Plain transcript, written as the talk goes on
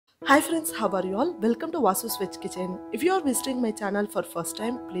Hi friends, how are you all? Welcome to Vasu's Veg Kitchen. If you are visiting my channel for first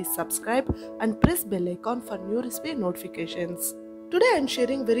time, please subscribe and press bell icon for new recipe notifications. Today I am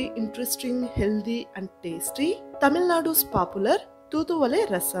sharing very interesting, healthy and tasty Tamil Nadu's popular Thuthuvalai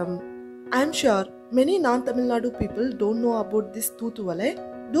Rasam. I am sure many non-Tamil Nadu people don't know about this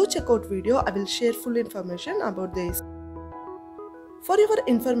Thuthuvalai. Do check out video. I will share full information about this. For your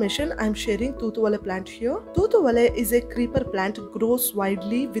information, I am sharing Thuthuvalai plant here. Thuthuvalai is a creeper plant, grows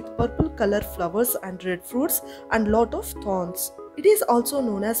widely with purple color flowers and red fruits and lot of thorns. It is also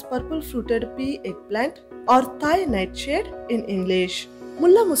known as purple fruited pea eggplant or Thai nightshade in English,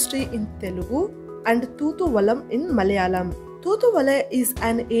 Mulla Mustri in Telugu and Thuthuvalam in Malayalam. Thuthuvalai is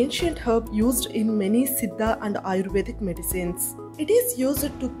an ancient herb used in many Siddha and Ayurvedic medicines. It is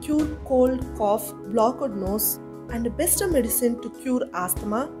used to cure cold, cough, blocked nose, and best medicine to cure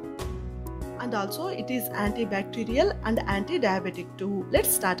asthma, and also it is antibacterial and anti-diabetic too.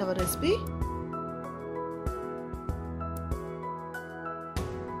 Let's start our recipe.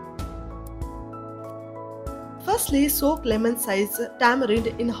 Firstly, soak lemon size tamarind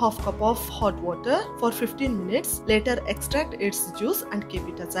in half cup of hot water for 15 minutes. Later extract its juice and keep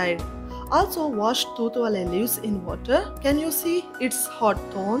it aside. Also wash Thuthuvalai leaves in water. Can you see its hot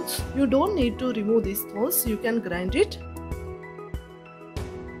thorns? You don't need to remove these thorns, you can grind it.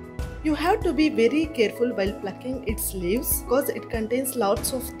 You have to be very careful while plucking its leaves because it contains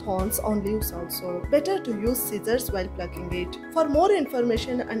lots of thorns on leaves also. Better to use scissors while plucking it. For more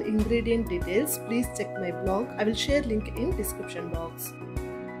information and ingredient details, please check my blog. I will share link in description box.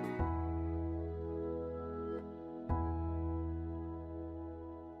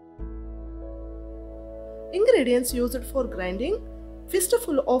 Ingredients used for grinding: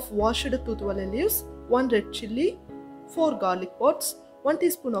 fistful of washed Thuthuvalai leaves, 1 red chilli, 4 garlic pods, 1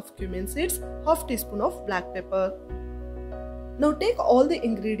 teaspoon of cumin seeds, half teaspoon of black pepper. Now take all the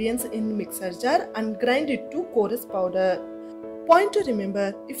ingredients in mixer jar and grind it to coarse powder. Point to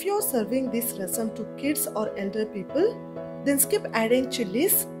remember: if you are serving this rasam to kids or elder people, then skip adding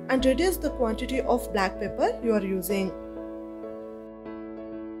chilies and reduce the quantity of black pepper you are using.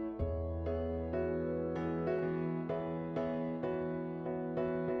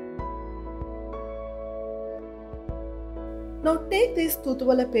 Now take this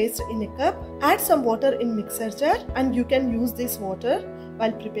Thuthuvalai paste in a cup, add some water in mixer jar and you can use this water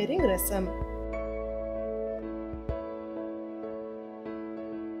while preparing rasam.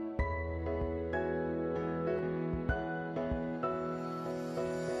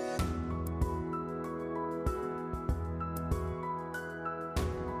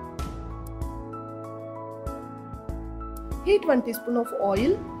 Heat 1 teaspoon of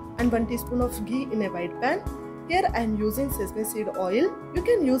oil and 1 teaspoon of ghee in a wide pan. Here I am using sesame seed oil. You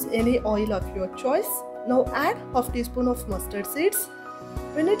can use any oil of your choice. Now add half teaspoon of mustard seeds.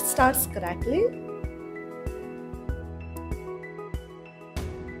 When it starts crackling,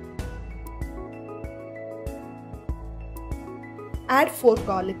 add 4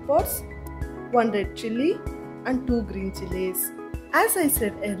 garlic pods, 1 red chilli and 2 green chilies. As I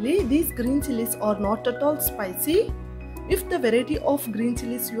said earlier, these green chilies are not at all spicy. If the variety of green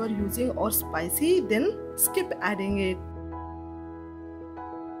chilies you are using are spicy, then skip adding it.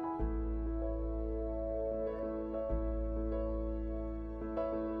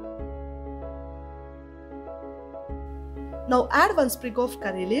 Now add 1 sprig of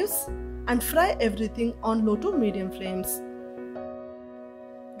curry leaves and fry everything on low to medium flames.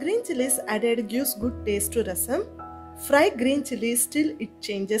 Green chilies added gives good taste to rasam. Fry green chilies till it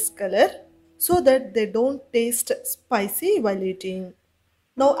changes color, so that they don't taste spicy while eating.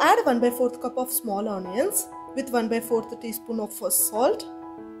 Now add 1/4 cup of small onions with 1/4 teaspoon of salt.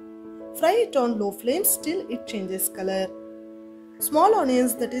 Fry it on low flames till it changes color. Small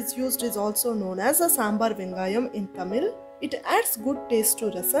onions that is used is also known as a sambar vengayam in Tamil. It adds good taste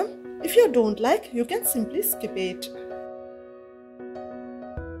to rasam. If you don't like, you can simply skip it.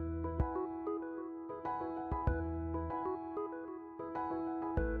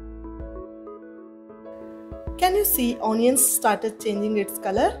 Can you see onions started changing its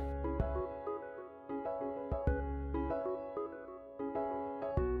color?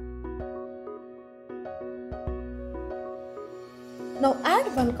 Now add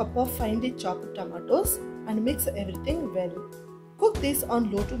 1 cup of finely chopped tomatoes and mix everything well. Cook this on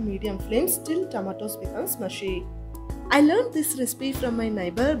low to medium flames till tomatoes becomes mushy. I learned this recipe from my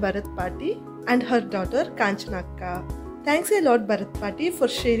neighbor Bharat Pati and her daughter Kanchanakka. Thanks a lot Bharat Pati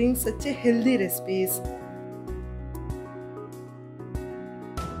for sharing such a healthy recipes.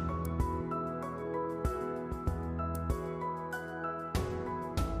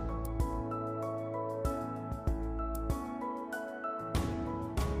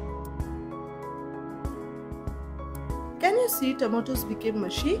 Can you see tomatoes became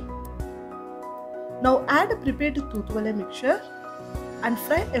mushy? Now add prepared Thuthuvalai mixture and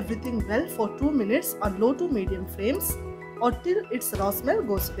fry everything well for 2 minutes on low to medium flames or till its raw smell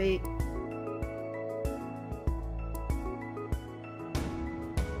goes away.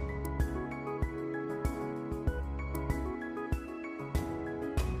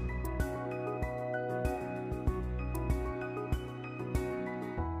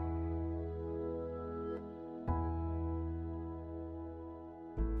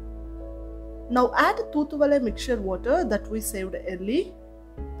 Now add Thuthuvalai mixture water that we saved early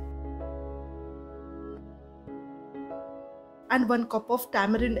and 1 cup of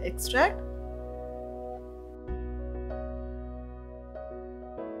tamarind extract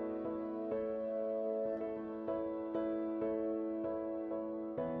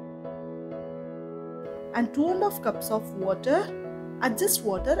and 2.5 cups of water. Adjust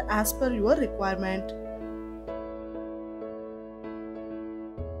water as per your requirement.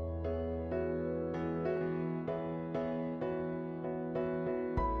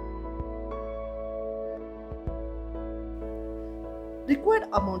 Required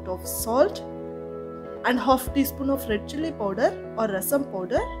amount of salt and half teaspoon of red chili powder or rasam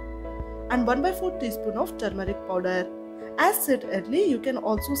powder and 1/4 teaspoon of turmeric powder. As said earlier, you can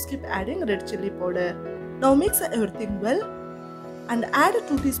also skip adding red chili powder. Now mix everything well and add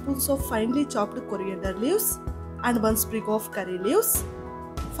 2 teaspoons of finely chopped coriander leaves and 1 sprig of curry leaves.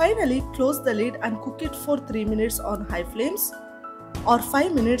 Finally, close the lid and cook it for 3 minutes on high flames or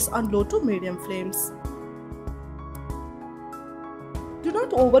 5 minutes on low to medium flames. Do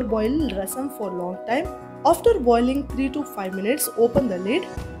not overboil rasam for a long time. After boiling 3 to 5 minutes, open the lid.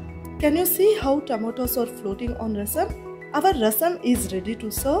 Can you see how tomatoes are floating on rasam? Our rasam is ready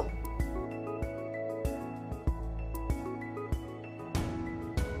to serve.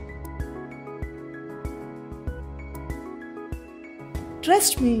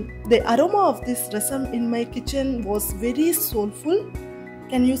 Trust me, the aroma of this rasam in my kitchen was very soulful.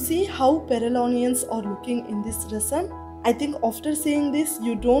 Can you see how pearl onions are looking in this rasam? I think after saying this,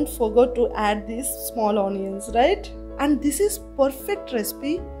 you don't forget to add these small onions, right? And this is perfect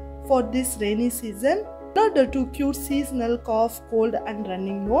recipe for this rainy season in order to cure seasonal cough, cold and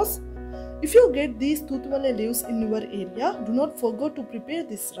running nose. If you get these Thuthuvalai leaves in your area, do not forget to prepare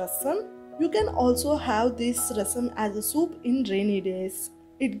this rasam. You can also have this rasam as a soup in rainy days.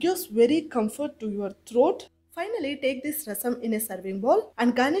 It gives very comfort to your throat. Finally, take this rasam in a serving bowl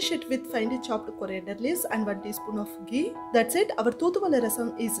and garnish it with finely chopped coriander leaves and 1 teaspoon of ghee. That's it, our Thuthuvalai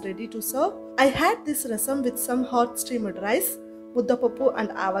rasam is ready to serve. I had this rasam with some hot steamed rice, muddapappu and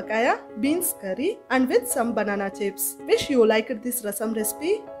avakaya, beans curry and with some banana chips. Wish you liked this rasam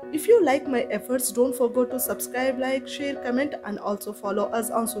recipe. If you like my efforts, don't forget to subscribe, like, share, comment and also follow us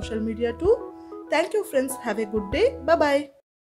on social media too. Thank you friends. Have a good day. Bye bye.